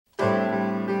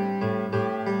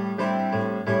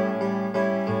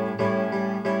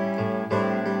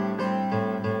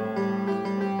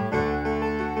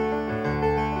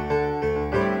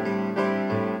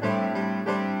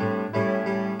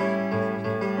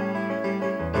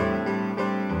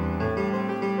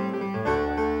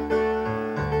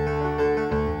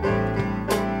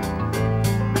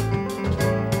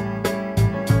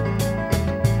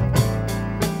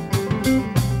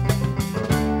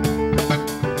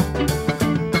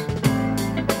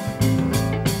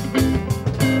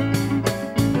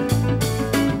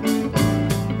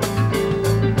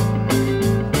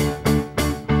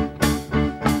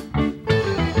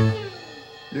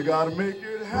gotta make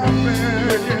it happen.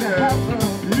 Make it happen.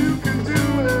 You can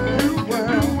do it. You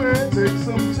can do it. Take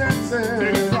some chances.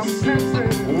 Take some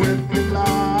chances. With your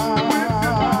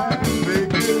life.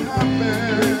 Make it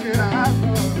happen. Make it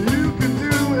happen. You can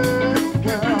do it. You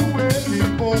can do it.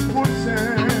 Keep on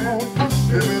pushing.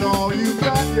 Give it all you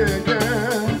got, yeah,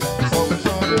 yeah. So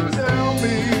try to tell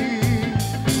me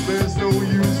there's no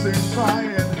use in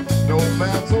trying. No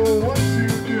matter what you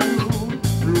do,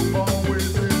 you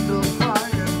always end up crying.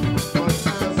 But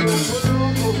as the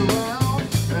world goes around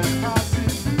and I see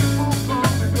people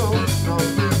come and go,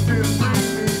 nothing can bring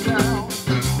me down.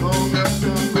 Long as I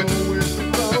go with the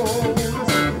flow.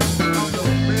 Listen, I'm the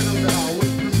man of the hour. The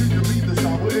future be the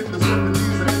sour in the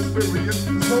 70s and experience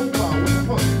the soul power.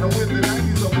 Now in the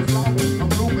 90s I'm a flower, I'm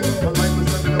blooming. I like the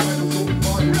sun and I like the soul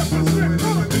party. I'm pursuing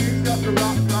human beings, got the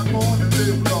rock on and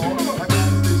live long. I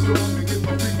gotta stay strong and get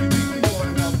my freaky deaky on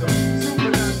and out the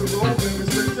supernatural and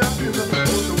spectacular.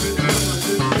 Also with the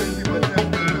it's crazy but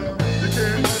never enough. You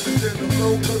can't understand the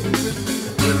flow cause it's with me.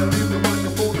 When I leave the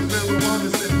microphone, it's marijuana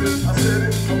scented. I said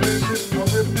it, I meant it, I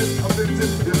ripped it, I bent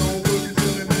it. You know, Boogie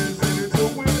Chillun is in it to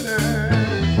win it.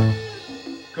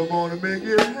 Come on and make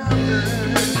it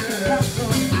happen. Make it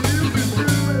happen. You can do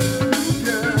it,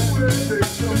 yeah. Take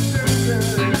some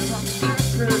chances,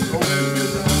 open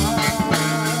your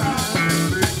eyes.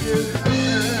 Make it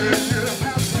happen.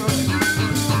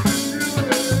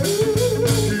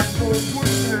 Keep on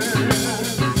pushing.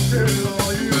 Give it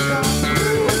all you got.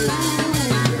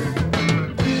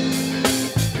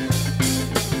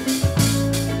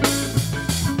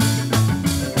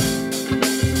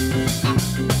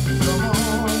 Come on.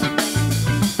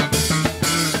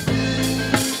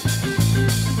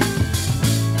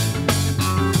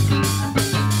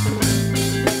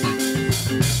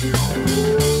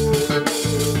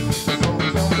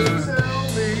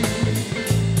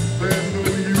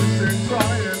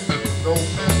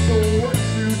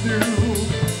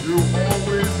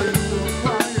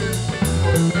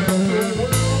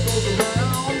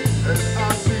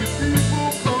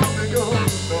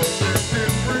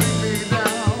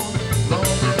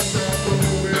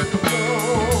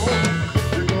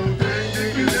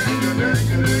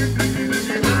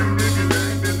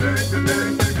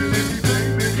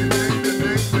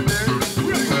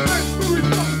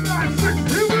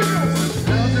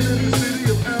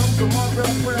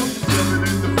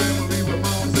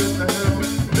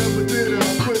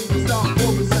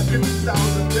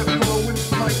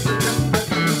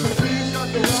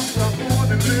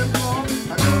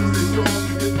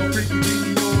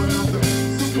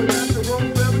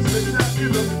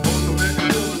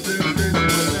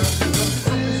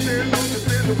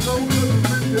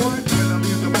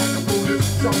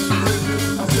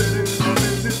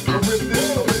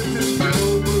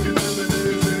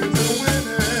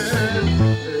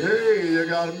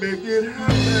 Gotta make it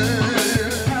happen.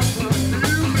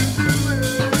 You can do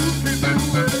it. You can do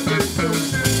it. Take some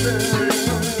chances.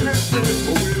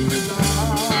 With your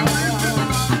life.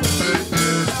 Make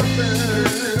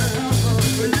it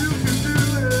happen. You can do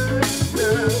it.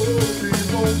 Yeah.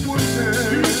 Keep on pushing.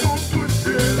 Keep on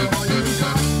pushing. All you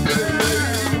got.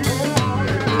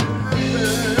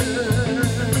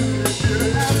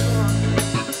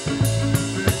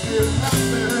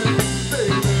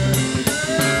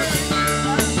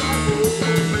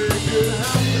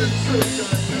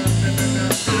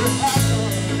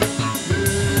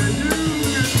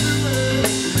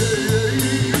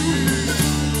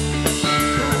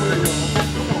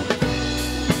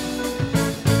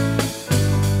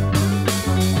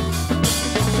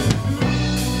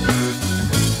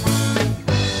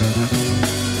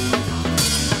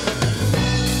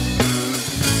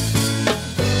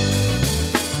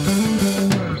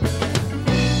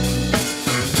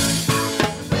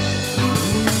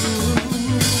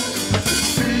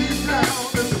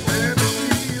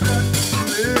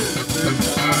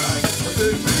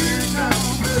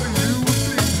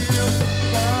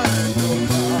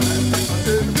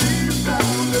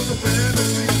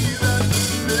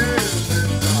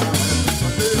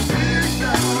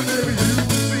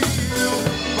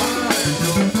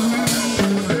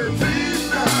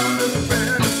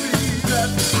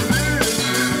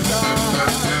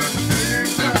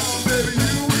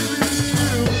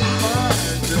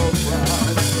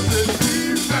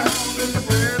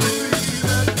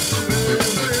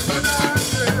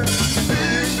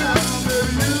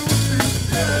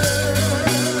 happen. Make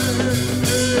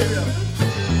it happen.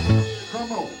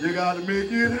 You gotta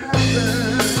make it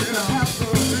happen.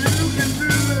 You can do